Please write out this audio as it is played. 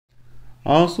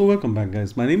So welcome back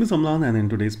guys, my name is Amlan and in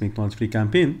today's Make Knowledge Free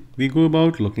campaign, we go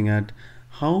about looking at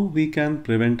how we can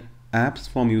prevent apps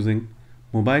from using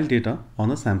mobile data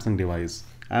on a Samsung device.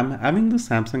 I'm having the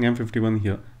Samsung M51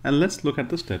 here and let's look at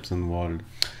the steps involved.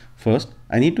 First,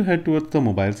 I need to head towards the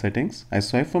mobile settings. I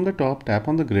swipe from the top, tap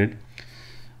on the grid.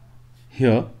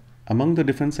 Here, among the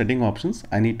different setting options,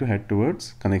 I need to head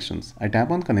towards connections. I tap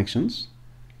on connections,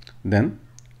 then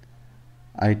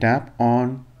I tap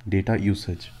on data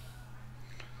usage.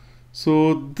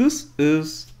 So this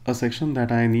is a section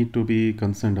that I need to be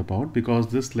concerned about because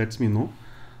this lets me know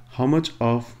how much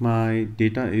of my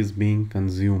data is being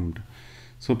consumed.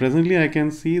 So presently I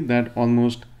can see that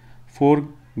almost 4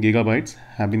 gigabytes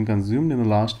have been consumed in the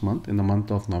last month, in the month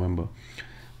of November.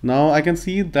 Now I can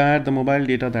see that the mobile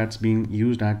data that's being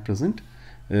used at present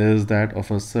is that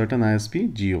of a certain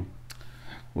ISP Geo.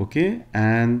 Okay,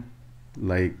 and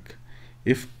like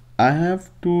if I have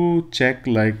to check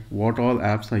like what all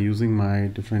apps are using my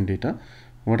different data,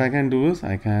 what I can do is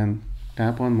I can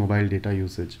tap on mobile data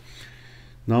usage.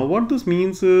 Now what this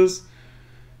means is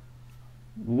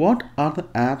what are the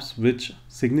apps which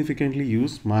significantly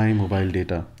use my mobile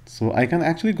data. So I can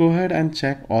actually go ahead and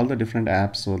check all the different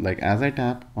apps. So like as I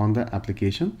tap on the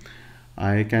application,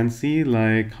 I can see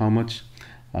like how much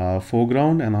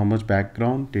foreground and how much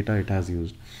background data it has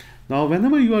used. Now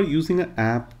whenever you are using an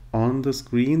app on the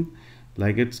screen,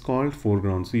 like it's called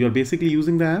foreground, so you're basically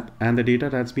using the app and the data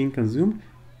that's being consumed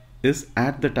is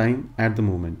at the time, at the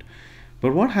moment.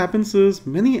 But what happens is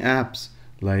many apps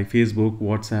like Facebook,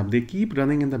 WhatsApp, they keep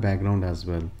running in the background as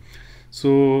well.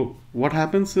 So what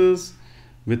happens is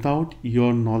without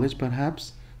your knowledge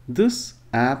perhaps, this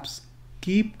apps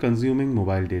keep consuming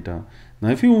mobile data. Now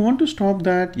if you want to stop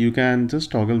that, you can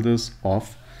just toggle this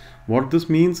off. What this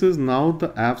means is now the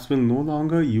apps will no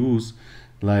longer use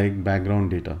like background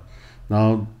data.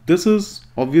 Now this is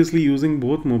obviously using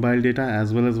both mobile data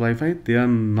as well as Wi-Fi. They are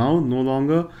now no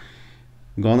longer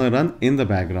gonna run in the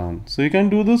background. So you can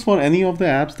do this for any of the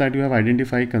apps that you have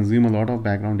identified consume a lot of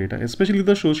background data, especially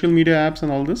the social media apps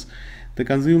and all this. They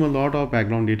consume a lot of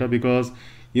background data because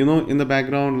you know in the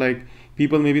background like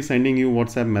people may be sending you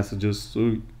WhatsApp messages.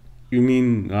 So you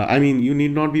mean I mean you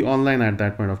need not be online at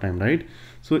that point of time, right?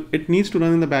 So it needs to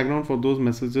run in the background for those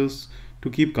messages to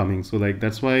keep coming. So like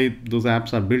that's why those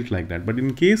apps are built like that. But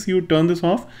in case you turn this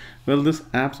off, well, this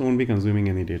apps won't be consuming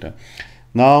any data.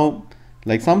 Now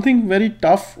like something very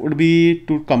tough would be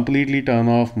to completely turn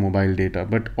off mobile data,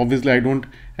 but obviously I don't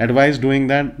advise doing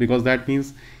that because that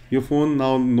means your phone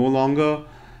now no longer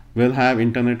will have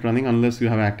internet running unless you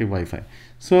have active Wi-Fi.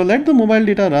 So let the mobile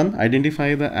data run,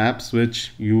 identify the apps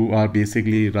which you are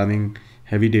basically running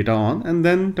heavy data on, and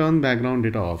then turn background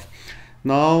data off.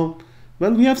 Now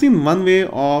well, we have seen one way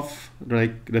of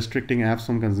like restricting apps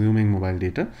from consuming mobile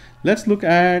data. Let's look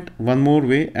at one more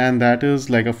way, and that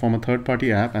is like from a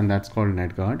third-party app, and that's called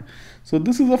NetGuard. So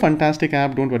this is a fantastic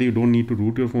app. Don't worry, you don't need to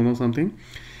root your phone or something.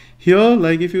 Here,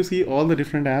 like if you see all the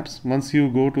different apps, once you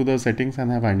go to the settings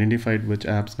and have identified which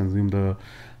apps consume the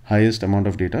highest amount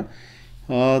of data,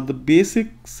 the basic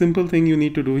simple thing you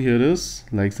need to do here is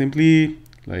like simply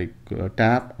like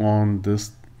tap on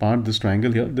this part, this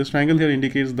triangle here. This triangle here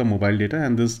indicates the mobile data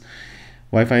and this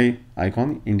Wi-Fi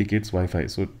icon indicates Wi-Fi.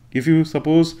 So if you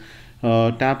suppose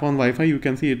tap on Wi-Fi, you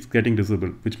can see it's getting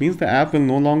disabled, which means the app will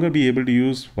no longer be able to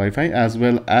use Wi-Fi as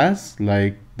well as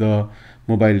like the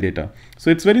mobile data. So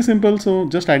it's very simple. So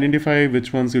just identify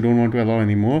which ones you don't want to allow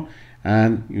anymore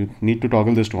and you need to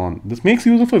toggle this to on. This makes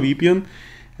use of a VPN,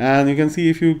 and you can see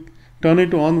if you turn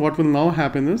it on, what will now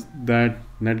happen is that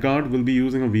NetGuard will be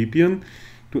using a VPN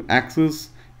to access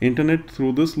internet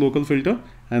through this local filter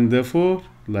and therefore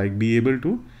like be able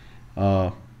to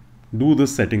do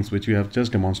this settings which we have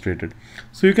just demonstrated.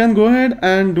 So you can go ahead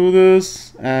and do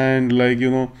this and like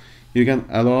you know you can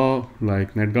allow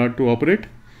like NetGuard to operate.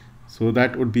 So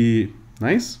that would be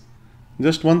nice.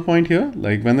 Just one point here,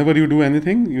 like whenever you do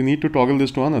anything you need to toggle this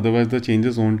to on, otherwise the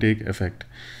changes won't take effect.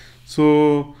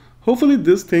 So hopefully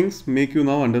these things make you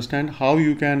now understand how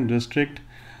you can restrict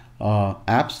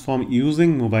apps from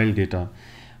using mobile data.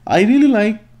 I really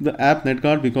like the app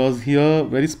NetGuard because here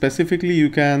very specifically you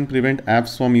can prevent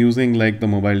apps from using like the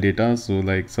mobile data. So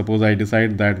like suppose I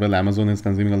decide that well Amazon is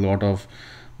consuming a lot of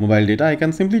mobile data, I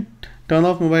can simply turn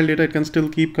off mobile data. It can still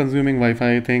keep consuming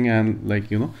Wi-Fi thing, and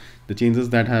like you know the changes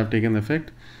that have taken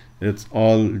effect, it's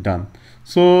all done.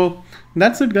 So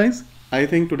that's it guys. I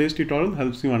think today's tutorial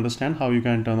helps you understand how you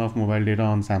can turn off mobile data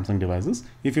on Samsung devices.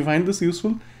 If you find this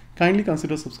useful, kindly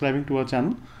consider subscribing to our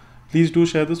channel. Please do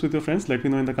share this with your friends. Let me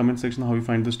know in the comment section how you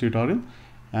find this tutorial.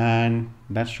 And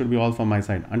that should be all from my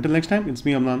side. Until next time, it's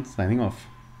me, Amlan, signing off.